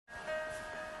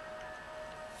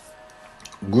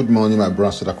Good morning, my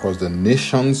brothers across the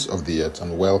nations of the earth,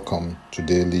 and welcome to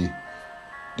Daily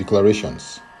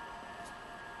Declarations.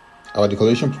 Our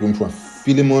declaration comes from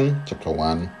Philemon chapter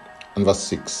 1 and verse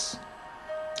 6,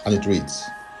 and it reads,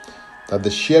 that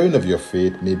the sharing of your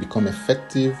faith may become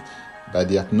effective by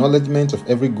the acknowledgement of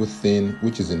every good thing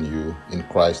which is in you in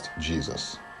Christ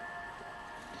Jesus.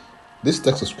 This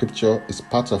text of scripture is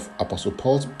part of Apostle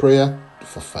Paul's prayer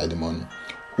for Philemon,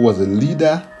 who was a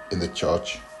leader in the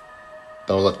church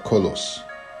that was at Colossus.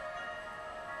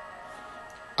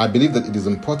 I believe that it is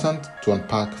important to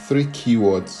unpack three key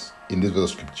words in this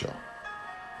verse of scripture.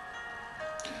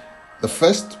 The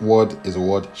first word is the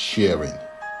word sharing.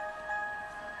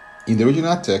 In the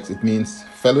original text, it means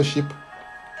fellowship,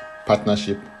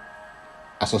 partnership,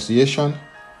 association,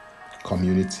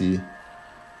 community,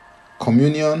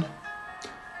 communion,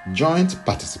 joint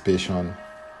participation,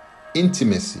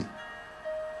 intimacy,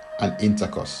 and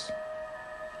intercourse.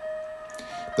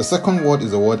 The second word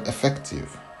is the word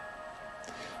effective.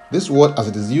 This word, as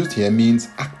it is used here, means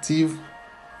active,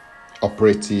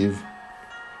 operative,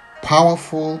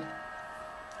 powerful,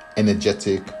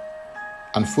 energetic,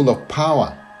 and full of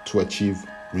power to achieve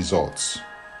results.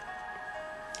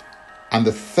 And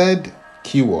the third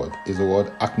key word is the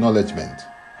word acknowledgement.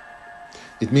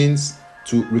 It means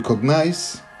to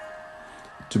recognize,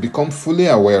 to become fully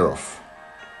aware of,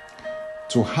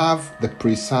 to have the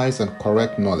precise and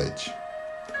correct knowledge,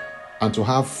 and to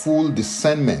have full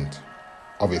discernment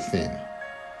of a thing.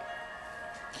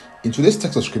 In today's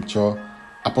text of scripture,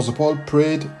 Apostle Paul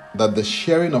prayed that the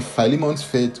sharing of Philemon's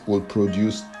faith will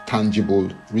produce tangible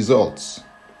results.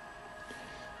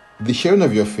 The sharing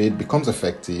of your faith becomes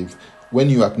effective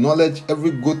when you acknowledge every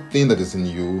good thing that is in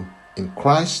you in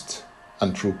Christ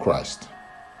and through Christ.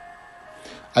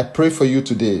 I pray for you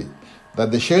today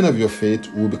that the sharing of your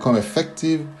faith will become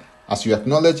effective as you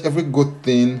acknowledge every good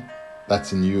thing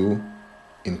that's in you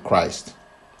in Christ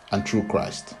and through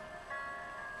Christ.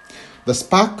 The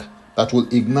spark that will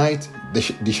ignite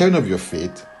the sharing of your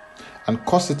faith and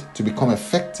cause it to become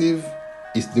effective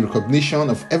is the recognition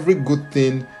of every good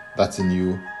thing that's in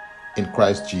you in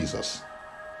Christ Jesus.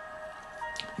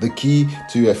 The key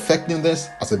to your effectiveness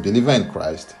as a believer in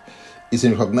Christ is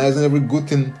in recognizing every good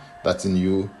thing that's in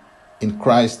you in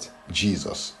Christ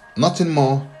Jesus. Nothing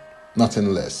more,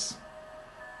 nothing less.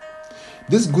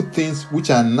 These good things which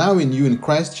are now in you in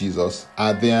Christ Jesus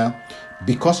are there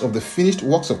because of the finished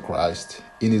works of Christ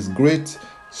in his great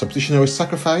substitutionary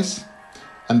sacrifice,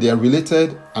 and they are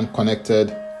related and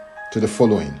connected to the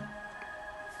following.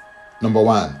 Number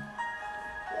one,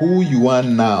 who you are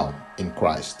now in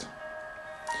Christ.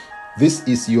 This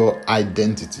is your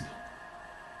identity.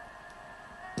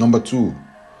 Number two,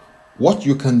 what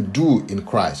you can do in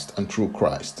Christ and through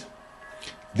Christ.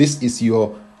 This is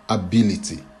your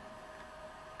ability.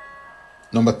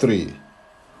 Number three,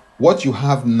 what you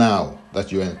have now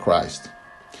that you are in Christ.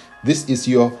 This is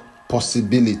your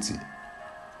possibility.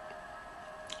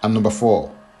 And number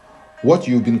four, what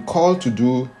you've been called to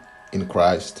do in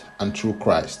Christ and through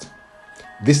Christ.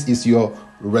 This is your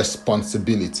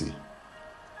responsibility.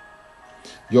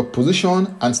 Your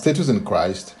position and status in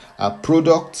Christ are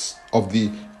products of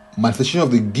the manifestation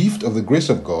of the gift of the grace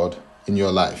of God in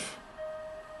your life.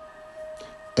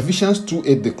 Ephesians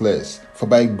 2:8 declares, "For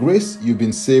by grace you've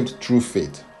been saved through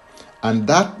faith, and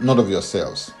that not of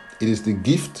yourselves. It is the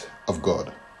gift of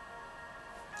God."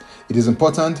 It is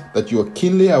important that you are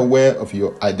keenly aware of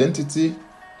your identity,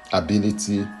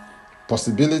 ability,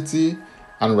 possibility,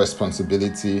 and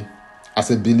responsibility as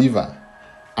a believer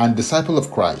and disciple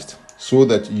of Christ so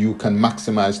that you can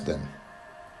maximize them.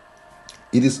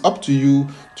 It is up to you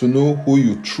to know who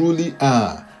you truly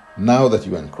are now that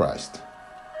you are in Christ.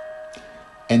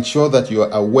 Ensure that you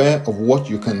are aware of what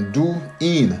you can do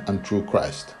in and through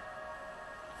Christ.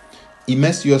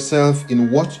 Immerse yourself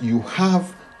in what you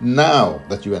have now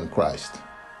that you are in Christ.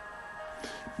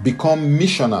 Become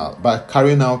missional by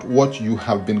carrying out what you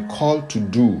have been called to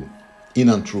do in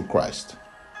and through Christ.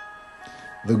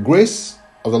 The grace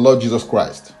of the Lord Jesus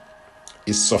Christ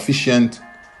is sufficient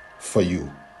for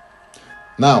you.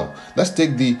 Now, let's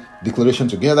take the declaration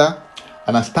together,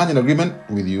 and I stand in agreement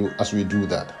with you as we do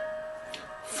that.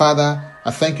 Father,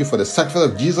 I thank you for the sacrifice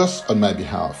of Jesus on my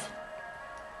behalf.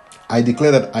 I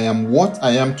declare that I am what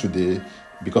I am today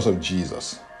because of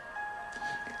Jesus.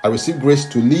 I receive grace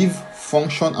to live,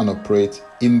 function, and operate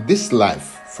in this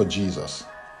life for Jesus.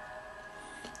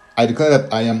 I declare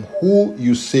that I am who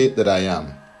you say that I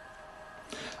am.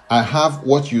 I have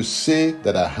what you say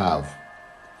that I have,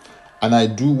 and I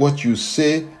do what you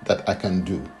say that I can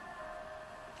do.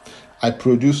 I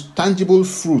produce tangible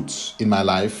fruits in my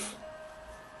life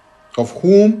of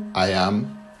whom I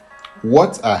am,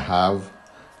 what I have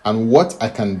and what I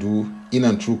can do in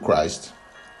and through Christ,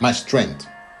 my strength.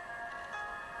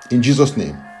 In Jesus'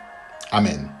 name,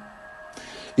 amen.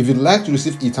 If you'd like to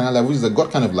receive eternal life, which is the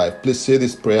God kind of life, please say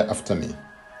this prayer after me.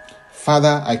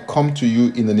 Father, I come to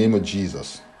you in the name of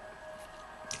Jesus.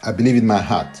 I believe in my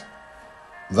heart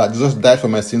that Jesus died for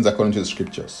my sins according to the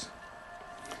scriptures.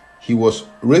 He was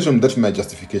raised from death for my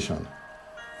justification.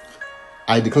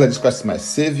 I declare Jesus Christ is my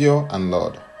Savior and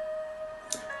Lord.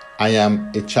 I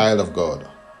am a child of God.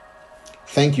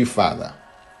 Thank you, Father.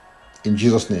 In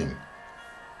Jesus' name,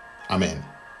 amen.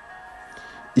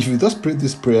 If you just prayed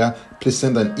this prayer, please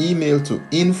send an email to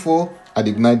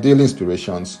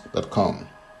info@ignitedailyinspirations.com.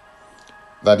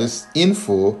 That is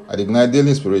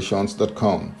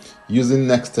info@ignitedailyinspirations.com, using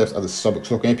next steps as a subject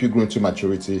so I can help you grow into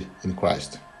maturity in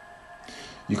Christ.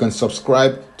 You can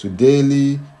subscribe to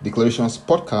Daily Declarations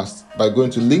podcast by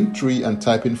going to Linktree and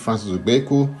typing Francis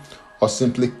Ubeku, or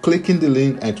simply clicking the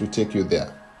link and it will take you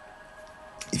there.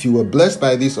 If you were blessed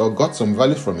by this or got some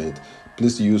value from it,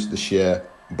 please use the share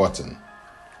button.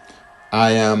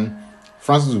 I am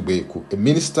Francis Ubeku, a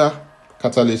minister,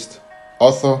 catalyst,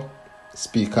 author,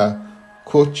 speaker,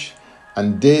 coach,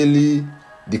 and Daily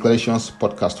Declarations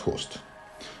podcast host.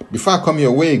 Before I come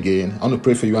your way again, I want to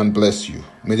pray for you and bless you.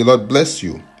 May the Lord bless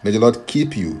you. May the Lord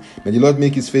keep you. May the Lord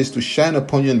make his face to shine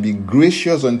upon you and be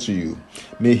gracious unto you.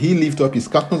 May he lift up his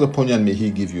countenance upon you and may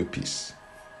he give you peace.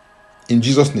 In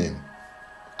Jesus' name,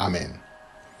 amen.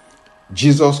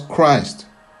 Jesus Christ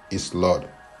is Lord.